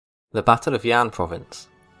The Battle of Yan Province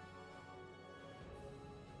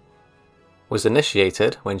was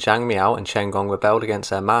initiated when Zhang Miao and Chen Gong rebelled against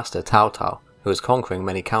their master Tao Tao, who was conquering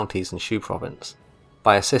many counties in Shou province.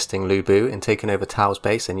 By assisting Lu Bu in taking over Tao's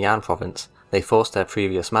base in Yan province, they forced their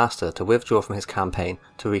previous master to withdraw from his campaign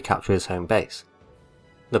to recapture his home base.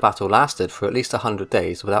 The battle lasted for at least 100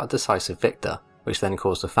 days without a decisive victor, which then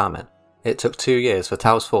caused a famine. It took 2 years for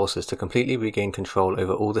Tao's forces to completely regain control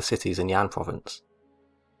over all the cities in Yan province.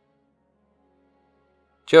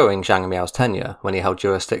 During Zhang Miao's tenure, when he held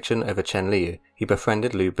jurisdiction over Chen Liu, he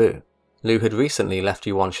befriended Lu Bu. Lu had recently left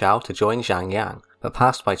Yuan Shao to join Zhang Yang, but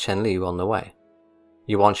passed by Chen Liu on the way.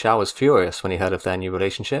 Yuan Shao was furious when he heard of their new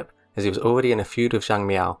relationship, as he was already in a feud with Zhang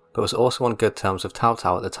Miao, but was also on good terms with Tao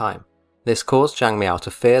Tao at the time. This caused Zhang Miao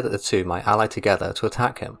to fear that the two might ally together to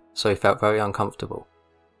attack him, so he felt very uncomfortable.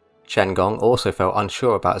 Chen Gong also felt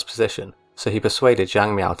unsure about his position, so he persuaded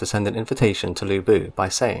Zhang Miao to send an invitation to Lu Bu by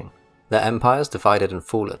saying, "Their empires divided and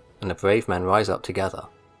fallen, and the brave men rise up together.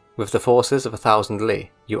 With the forces of 1,000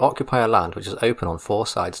 li, you occupy a land which is open on 4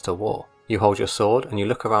 sides to war. You hold your sword and you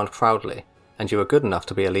look around proudly, and you are good enough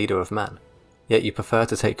to be a leader of men. Yet you prefer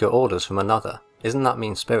to take your orders from another. Isn't that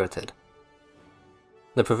mean-spirited?"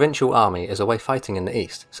 The provincial army is away fighting in the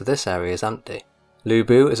east, so this area is empty. Lu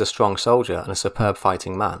Bu is a strong soldier and a superb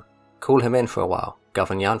fighting man. Call him in for a while,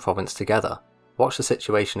 govern Yan province together, watch the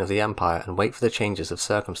situation of the empire and wait for the changes of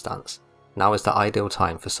circumstance. Now is the ideal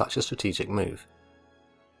time for such a strategic move.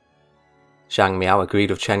 Zhang Miao agreed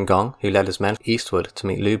with Chen Gong, who led his men eastward to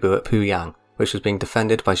meet Lu Bu at Puyang, which was being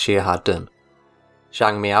defended by Xie Dun.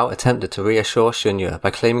 Zhang Miao attempted to reassure Shun Yue by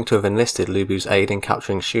claiming to have enlisted Lu Bu's aid in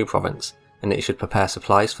capturing Shou province, and that he should prepare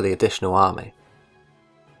supplies for the additional army.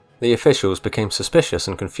 The officials became suspicious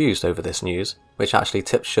and confused over this news, which actually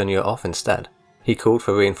tipped Shun Yue off instead. He called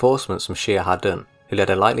for reinforcements from Xie Dun, who led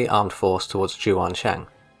a lightly armed force towards Zhuancheng.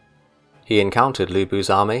 He encountered Lu Bu's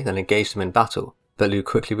army, then engaged him in battle, but Lu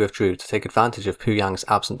quickly withdrew to take advantage of Puyang's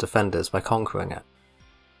absent defenders by conquering it.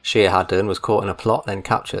 Xie Dun was caught in a plot, then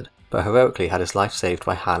captured, but heroically had his life saved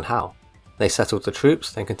by Han Hao. They settled the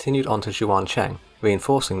troops, then continued on to Zhuancheng,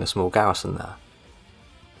 reinforcing the small garrison there.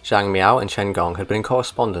 Zhang Miao and Chen Gong had been in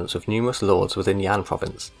correspondence with numerous lords within Yan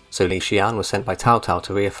province, so Li Xian was sent by Tao Tao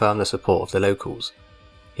to reaffirm the support of the locals.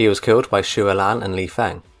 He was killed by Shu Lan and Li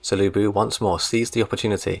Feng, so Lu Bu once more seized the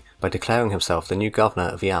opportunity by declaring himself the new governor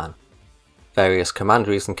of Yan. Various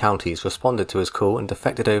commanderies and counties responded to his call and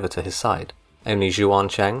defected over to his side. Only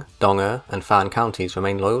Zhuancheng, Dong'er, and Fan counties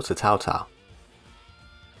remained loyal to Tao Tao.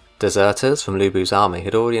 Deserters from Lu Bu's army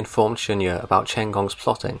had already informed Shun Yue about Chen Gong's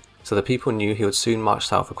plotting, so the people knew he would soon march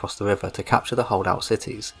south across the river to capture the holdout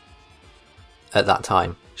cities. At that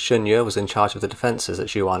time, Shun Yue was in charge of the defences at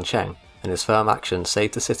Zhuancheng, and his firm action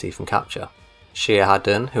saved the city from capture. Xie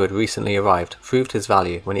Dun, who had recently arrived, proved his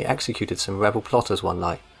value when he executed some rebel plotters one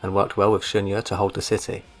night and worked well with Shun Yue to hold the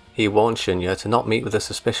city. He warned Shun Yue to not meet with the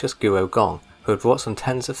suspicious Guo Gong, who had brought some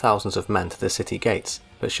tens of thousands of men to the city gates,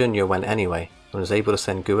 but Shun Yue went anyway and was able to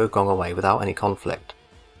send Guo Gong away without any conflict.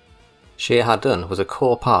 Xie Dun was a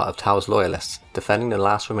core part of Tao's loyalists, defending the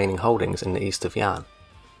last remaining holdings in the east of Yan.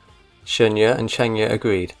 Shun Yue and Chen Yue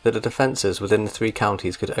agreed that the defences within the 3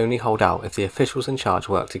 counties could only hold out if the officials in charge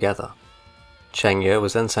worked together. Chen Yue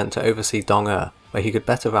was then sent to oversee Dong'er, where he could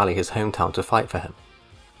better rally his hometown to fight for him.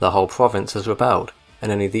 The whole province has rebelled,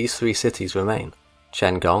 and only these 3 cities remain.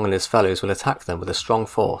 Chen Gong and his fellows will attack them with a strong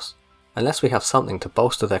force. Unless we have something to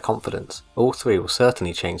bolster their confidence, all 3 will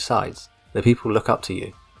certainly change sides. The people look up to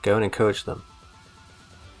you. Go and encourage them.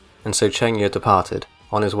 And so Chen Yue departed.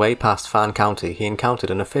 On his way past Fan County, he encountered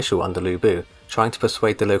an official under Lu Bu, trying to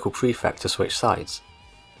persuade the local prefect to switch sides.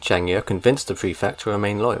 Chen Yue convinced the prefect to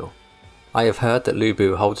remain loyal. "I have heard that Lu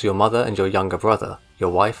Bu holds your mother and your younger brother, your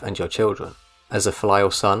wife and your children. As a filial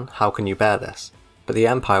son, how can you bear this? But the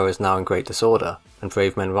empire is now in great disorder, and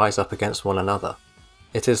brave men rise up against one another.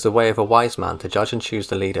 It is the way of a wise man to judge and choose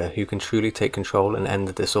the leader who can truly take control and end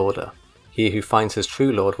the disorder. He who finds his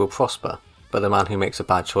true lord will prosper, but the man who makes a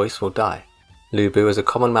bad choice will die. Lu Bu is a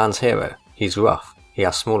common man's hero. He's rough, he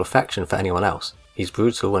has small affection for anyone else, he's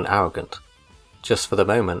brutal and arrogant." Just for the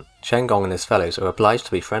moment, Chen Gong and his fellows are obliged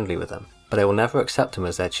to be friendly with him, but they will never accept him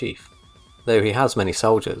as their chief. Though he has many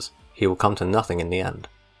soldiers, he will come to nothing in the end.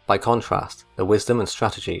 By contrast, the wisdom and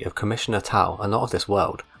strategy of Commissioner Tao are not of this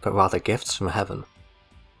world, but rather gifts from heaven.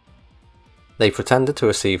 They pretended to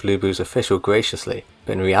receive Lu Bu's official graciously,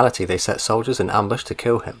 but in reality they set soldiers in ambush to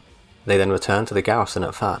kill him. They then returned to the garrison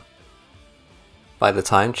at Fan. By the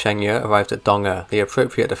time Chen Yue arrived at Dong'er, the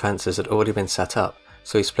appropriate defences had already been set up,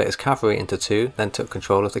 so he split his cavalry into 2, then took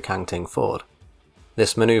control of the Kangting Ford.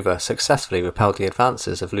 This manoeuvre successfully repelled the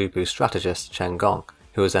advances of Lu Bu's strategist Chen Gong,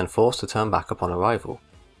 who was then forced to turn back upon arrival.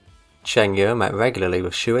 Chen Ye met regularly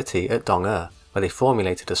with Shou at Dong'e, where they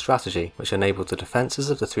formulated a strategy which enabled the defences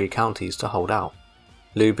of the three counties to hold out.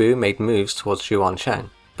 Lu Bu made moves towards Zhuancheng,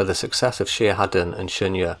 but the success of Xie Hadun and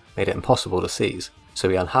Shun Ye made it impossible to seize, so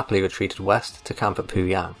he unhappily retreated west to camp at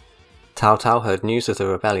Puyang. Cao Cao heard news of the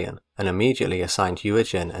rebellion and immediately assigned Yue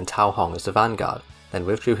Jin and Tao Hong as the vanguard, then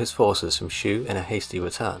withdrew his forces from Shu in a hasty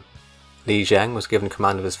return. Li Zheng was given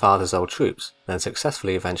command of his father's old troops, then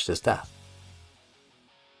successfully avenged his death.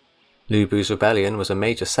 Lu Bu's rebellion was a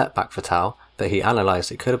major setback for Tao, but he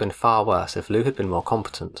analysed it could have been far worse if Lu had been more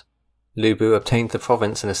competent. Lu Bu obtained the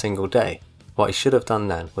province in a single day. What he should have done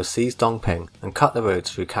then was seize Dongping and cut the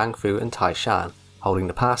roads through Kangfu and Taishan, holding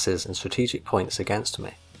the passes and strategic points against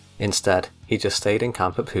me. Instead, he just stayed in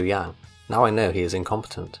camp at Puyang. Now I know he is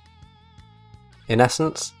incompetent. In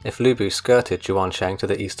essence, if Lu Bu skirted Zhuancheng to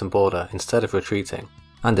the eastern border instead of retreating,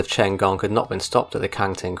 and if Chen Gong had not been stopped at the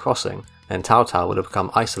Kangting crossing, then Cao Cao would have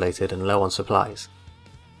become isolated and low on supplies.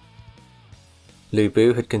 Lu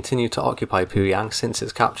Bu had continued to occupy Puyang since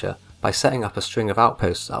its capture by setting up a string of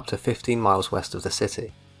outposts up to 15 miles west of the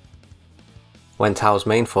city. When Tao's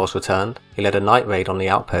main force returned, he led a night raid on the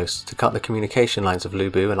outposts to cut the communication lines of Lu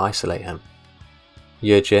Bu and isolate him.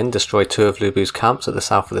 Yue Jin destroyed 2 of Lu Bu's camps at the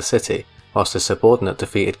south of the city, whilst his subordinate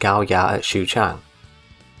defeated Gao Ya at Xuchang.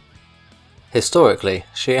 Historically,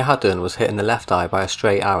 Xie Hadun was hit in the left eye by a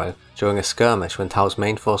stray arrow during a skirmish when Tao's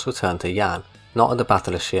main force returned to Yan, not at the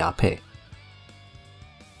Battle of Xiapi.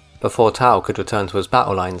 Before Tao could return to his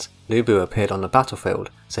battle lines, Lu Bu appeared on the battlefield,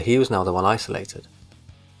 so he was now the one isolated.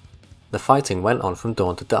 The fighting went on from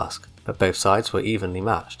dawn to dusk, but both sides were evenly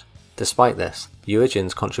matched. Despite this, Yue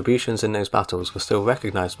Jin's contributions in those battles were still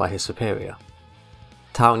recognised by his superior.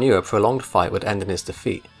 Tao knew a prolonged fight would end in his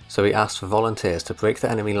defeat, so he asked for volunteers to break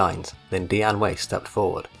the enemy lines, then Dian Wei stepped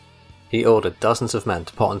forward. He ordered dozens of men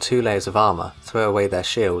to put on 2 layers of armour, throw away their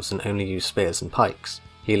shields and only use spears and pikes.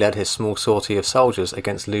 He led his small sortie of soldiers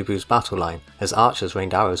against Lu Bu's battle line as archers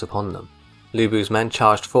rained arrows upon them. Lu Bu's men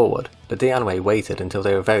charged forward, but Dian Wei waited until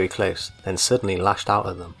they were very close, then suddenly lashed out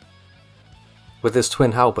at them. With his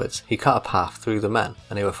twin halberds, he cut a path through the men,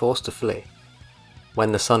 and they were forced to flee.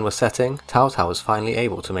 When the sun was setting, Cao Cao was finally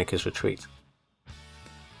able to make his retreat.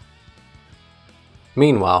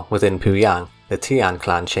 Meanwhile, within Puyang, the Tian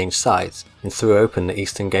clan changed sides and threw open the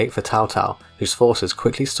eastern gate for Cao Cao, whose forces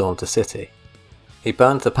quickly stormed the city. He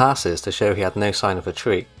burned the passes to show he had no sign of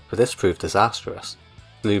retreat, but this proved disastrous.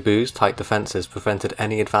 Lu Bu's tight defences prevented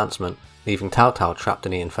any advancement, leaving Cao Cao trapped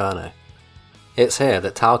in the inferno. It's here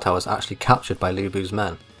that Cao Cao was actually captured by Lu Bu's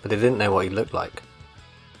men, but they didn't know what he looked like.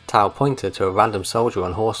 Tao pointed to a random soldier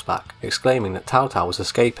on horseback, exclaiming that Cao Cao was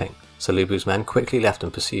escaping, so Lu Bu's men quickly left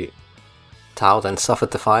in pursuit. Tao then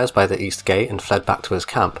suffered the fires by the east gate and fled back to his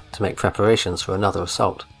camp to make preparations for another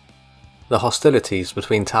assault. The hostilities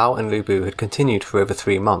between Tao and Lu Bu had continued for over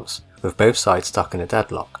 3 months, with both sides stuck in a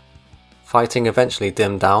deadlock. Fighting eventually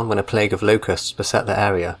dimmed down when a plague of locusts beset the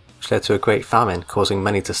area, which led to a great famine causing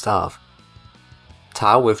many to starve.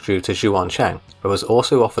 Tao withdrew to Zhuancheng, but was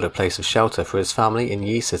also offered a place of shelter for his family in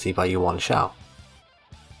Yi City by Yuan Shao.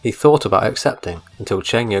 He thought about accepting until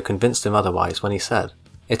Cheng Ye convinced him otherwise when he said,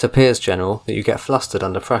 "It appears, General, that you get flustered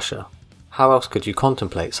under pressure. How else could you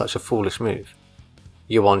contemplate such a foolish move?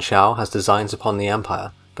 Yuan Shao has designs upon the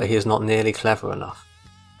empire, but he is not nearly clever enough.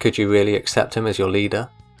 Could you really accept him as your leader?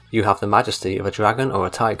 You have the majesty of a dragon or a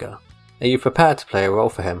tiger. Are you prepared to play a role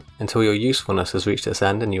for him until your usefulness has reached its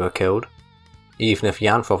end and you are killed? Even if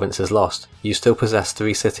Yan province is lost, you still possess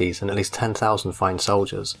 3 cities and at least 10,000 fine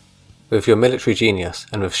soldiers. With your military genius,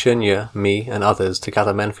 and with Shun Ye, me, and others to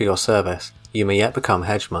gather men for your service, you may yet become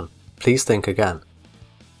hegemon. Please think again."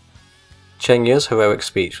 Cheng Ye's heroic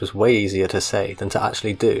speech was way easier to say than to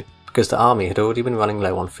actually do, because the army had already been running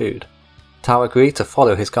low on food. Tao agreed to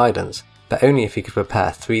follow his guidance, but only if he could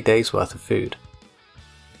prepare 3 days' worth of food.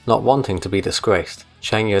 Not wanting to be disgraced,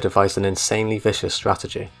 Cheng Ye devised an insanely vicious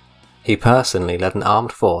strategy. He personally led an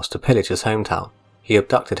armed force to pillage his hometown. He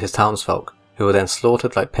abducted his townsfolk, who were then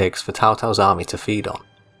slaughtered like pigs for Cao Cao's army to feed on.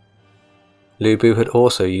 Lu Bu had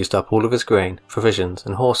also used up all of his grain, provisions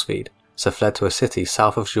and horse feed, so fled to a city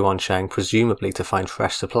south of Zhuancheng presumably to find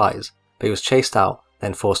fresh supplies, but he was chased out,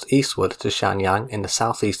 then forced eastward to Shanyang in the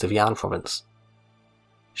southeast of Yan province.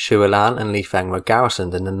 Shuilan and Li Feng were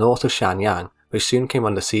garrisoned in the north of Shanyang, which soon came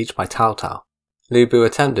under siege by Cao Cao. Lu Bu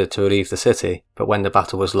attempted to relieve the city, but when the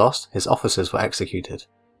battle was lost, his officers were executed.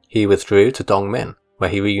 He withdrew to Dongmin, where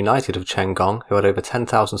he reunited with Chen Gong, who had over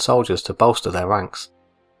 10,000 soldiers to bolster their ranks.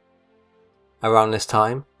 Around this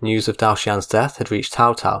time, news of Dao Xian's death had reached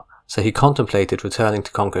Cao Cao, so he contemplated returning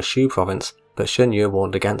to conquer Shu province, but Shun Ye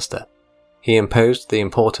warned against it. He imposed the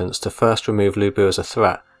importance to first remove Lu Bu as a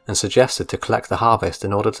threat and suggested to collect the harvest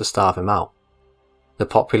in order to starve him out. The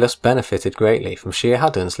populace benefited greatly from Shou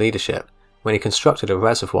Hadun's leadership when he constructed a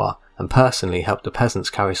reservoir and personally helped the peasants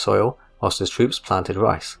carry soil whilst his troops planted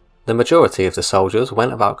rice. The majority of the soldiers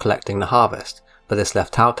went about collecting the harvest, but this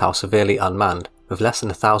left Cao Cao severely unmanned, with less than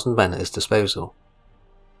 1,000 men at his disposal.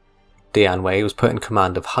 Dian Wei was put in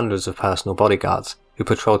command of hundreds of personal bodyguards who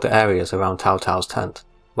patrolled the areas around Cao Cao's tent,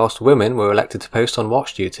 whilst women were elected to post on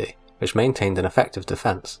watch duty, which maintained an effective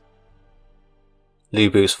defence. Lu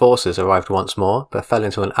Bu's forces arrived once more, but fell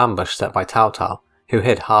into an ambush set by Cao Cao, who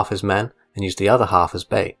hid half his men and used the other half as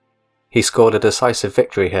bait. He scored a decisive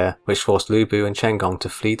victory here, which forced Lu Bu and Chen Gong to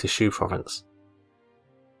flee to Shou province.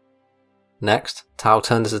 Next, Tao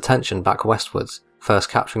turned his attention back westwards, first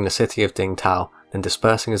capturing the city of Ding Tao, then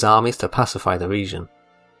dispersing his armies to pacify the region.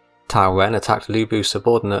 Tao Ren attacked Lu Bu's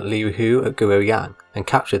subordinate Liu Hu at Guoyang and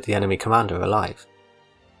captured the enemy commander alive.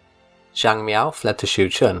 Zhang Miao fled to Shu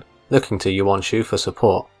Chun, looking to Yuan Shu for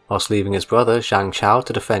support, whilst leaving his brother Zhang Chao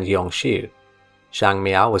to defend Yongxiu. Zhang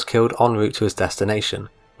Miao was killed en route to his destination,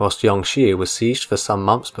 whilst Yongxiu was sieged for some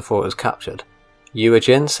months before it was captured. Yue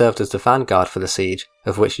Jin served as the vanguard for the siege,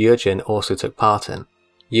 of which Yue Jin also took part in.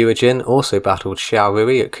 Yue Jin also battled Xiao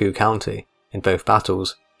Rui at Ku County. In both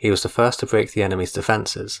battles, he was the first to break the enemy's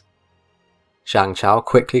defences. Zhang Chao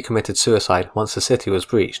quickly committed suicide once the city was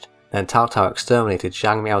breached, then Cao Cao exterminated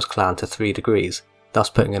Zhang Miao's clan to 3 degrees, thus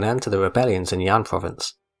putting an end to the rebellions in Yan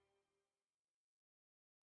province.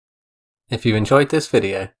 If you enjoyed this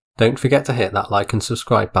video, don't forget to hit that like and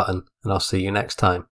subscribe button, and I'll see you next time.